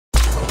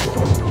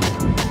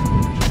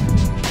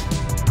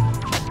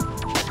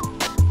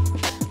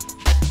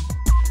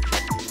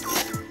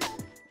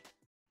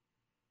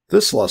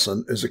This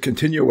lesson is a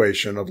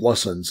continuation of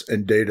lessons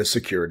in data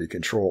security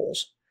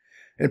controls.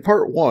 In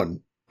Part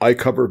 1, I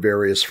cover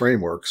various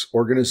frameworks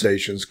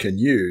organizations can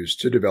use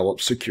to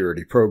develop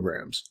security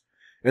programs.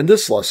 In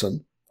this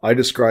lesson, I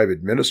describe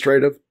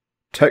administrative,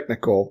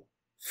 technical,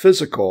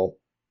 physical,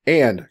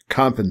 and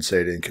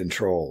compensating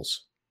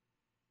controls.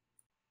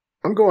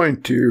 I'm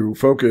going to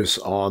focus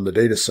on the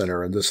data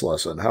center in this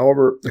lesson.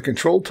 However, the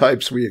control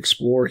types we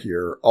explore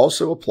here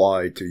also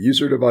apply to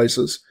user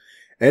devices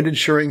and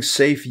ensuring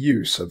safe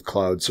use of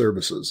cloud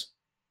services.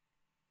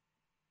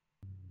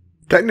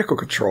 Technical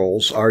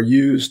controls are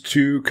used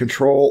to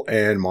control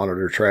and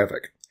monitor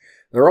traffic.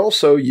 They're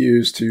also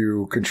used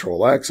to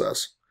control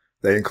access.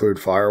 They include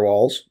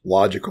firewalls,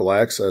 logical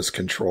access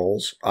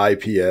controls,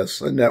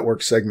 IPS, and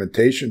network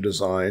segmentation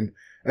design,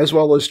 as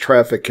well as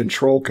traffic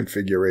control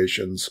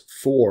configurations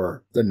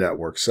for the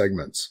network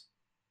segments.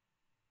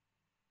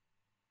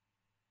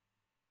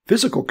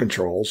 Physical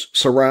controls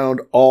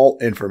surround all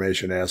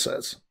information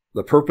assets.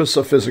 The purpose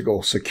of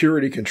physical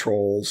security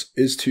controls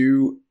is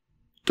to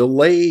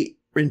delay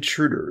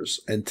intruders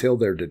until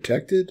they're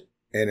detected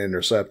and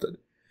intercepted.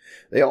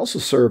 They also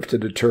serve to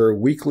deter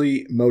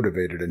weakly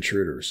motivated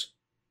intruders.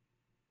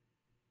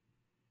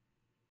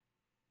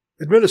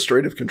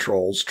 Administrative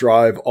controls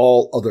drive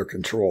all other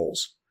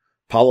controls.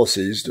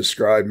 Policies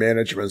describe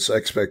management's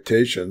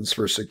expectations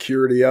for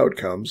security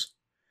outcomes.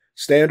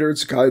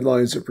 Standards,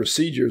 guidelines, and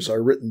procedures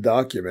are written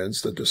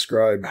documents that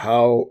describe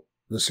how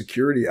the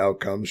security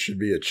outcomes should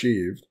be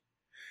achieved.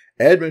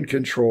 Admin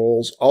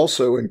controls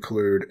also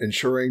include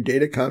ensuring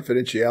data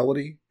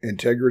confidentiality,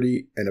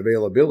 integrity, and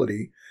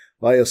availability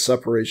via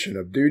separation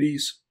of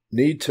duties,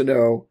 need to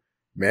know,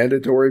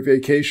 mandatory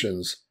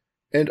vacations,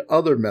 and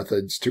other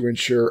methods to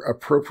ensure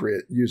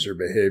appropriate user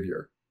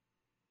behavior.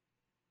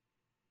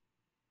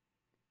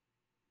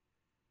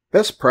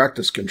 Best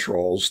practice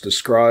controls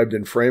described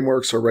in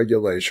frameworks or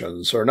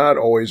regulations are not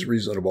always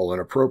reasonable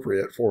and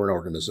appropriate for an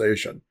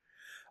organization.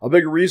 A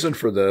big reason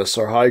for this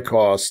are high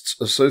costs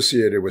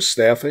associated with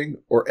staffing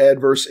or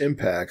adverse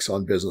impacts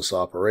on business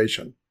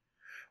operation.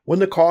 When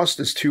the cost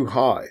is too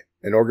high,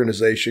 an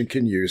organization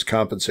can use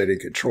compensating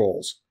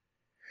controls.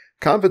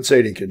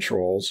 Compensating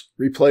controls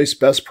replace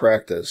best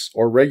practice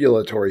or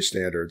regulatory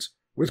standards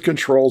with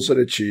controls that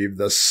achieve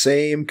the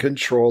same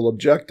control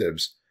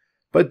objectives,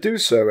 but do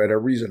so at a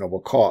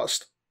reasonable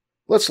cost.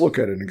 Let's look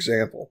at an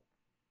example.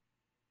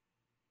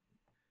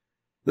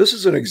 This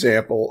is an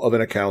example of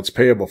an accounts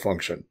payable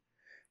function.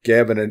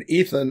 Gavin and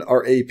Ethan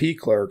are AP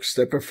clerks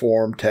that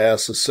perform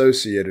tasks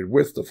associated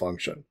with the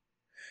function.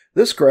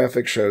 This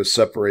graphic shows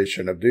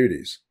separation of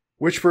duties,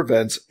 which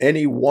prevents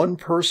any one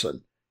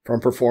person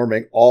from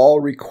performing all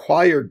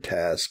required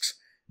tasks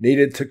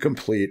needed to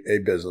complete a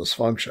business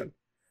function.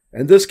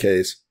 In this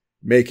case,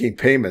 making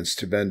payments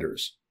to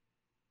vendors.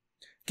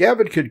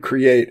 Gavin could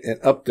create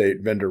and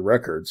update vendor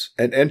records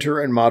and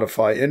enter and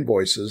modify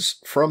invoices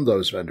from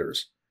those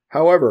vendors.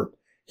 However,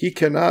 he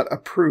cannot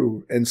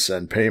approve and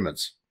send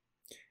payments.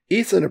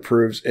 Ethan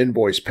approves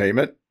invoice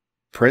payment,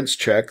 prints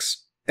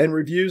checks, and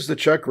reviews the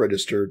check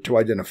register to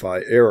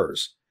identify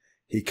errors.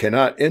 He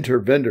cannot enter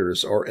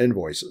vendors or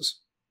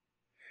invoices.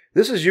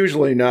 This is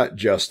usually not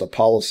just a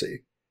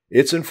policy.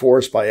 It's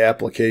enforced by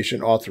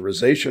application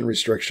authorization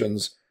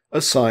restrictions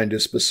assigned to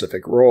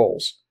specific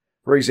roles.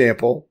 For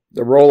example,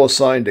 the role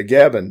assigned to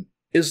Gavin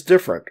is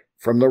different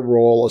from the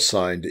role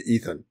assigned to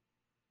Ethan.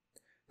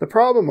 The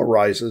problem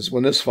arises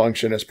when this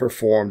function is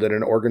performed in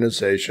an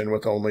organization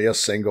with only a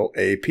single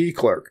AP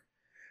clerk.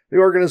 The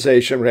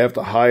organization would have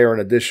to hire an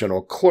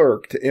additional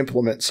clerk to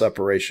implement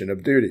separation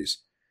of duties.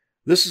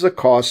 This is a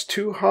cost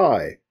too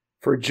high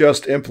for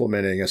just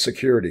implementing a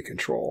security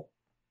control.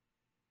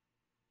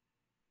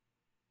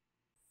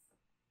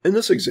 In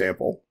this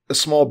example, a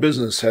small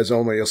business has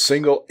only a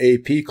single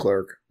AP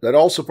clerk that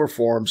also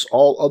performs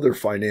all other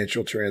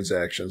financial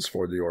transactions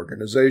for the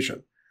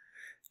organization.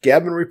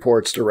 Gavin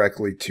reports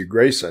directly to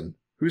Grayson,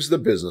 who's the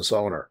business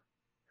owner.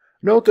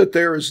 Note that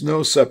there is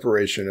no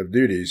separation of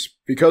duties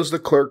because the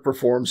clerk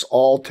performs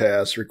all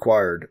tasks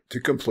required to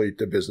complete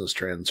the business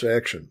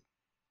transaction.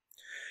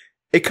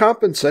 A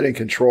compensating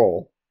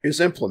control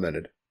is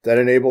implemented that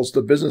enables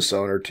the business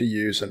owner to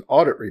use an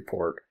audit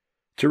report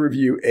to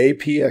review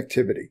AP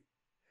activity.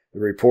 The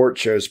report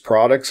shows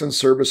products and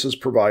services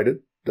provided,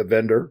 the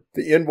vendor,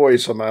 the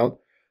invoice amount,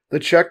 the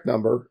check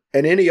number,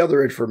 and any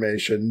other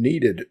information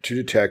needed to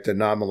detect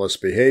anomalous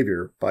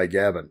behavior by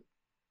Gavin.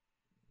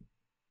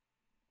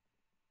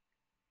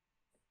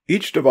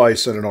 Each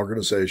device in an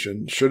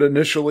organization should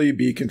initially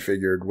be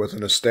configured with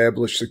an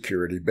established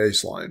security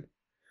baseline.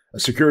 A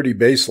security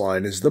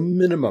baseline is the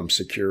minimum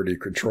security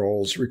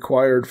controls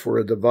required for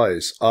a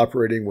device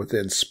operating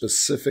within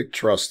specific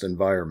trust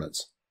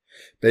environments.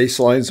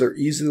 Baselines are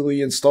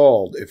easily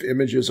installed if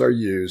images are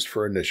used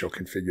for initial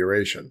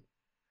configuration.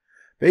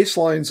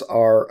 Baselines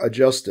are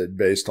adjusted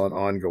based on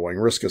ongoing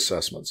risk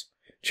assessments.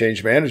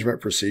 Change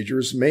management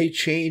procedures may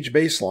change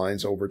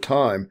baselines over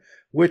time,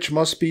 which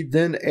must be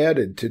then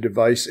added to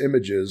device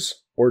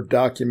images or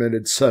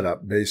documented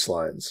setup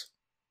baselines.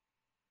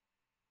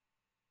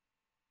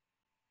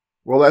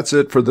 Well, that's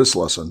it for this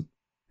lesson.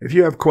 If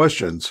you have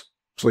questions,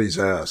 please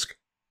ask.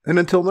 And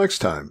until next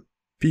time,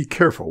 be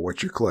careful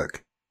what you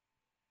click.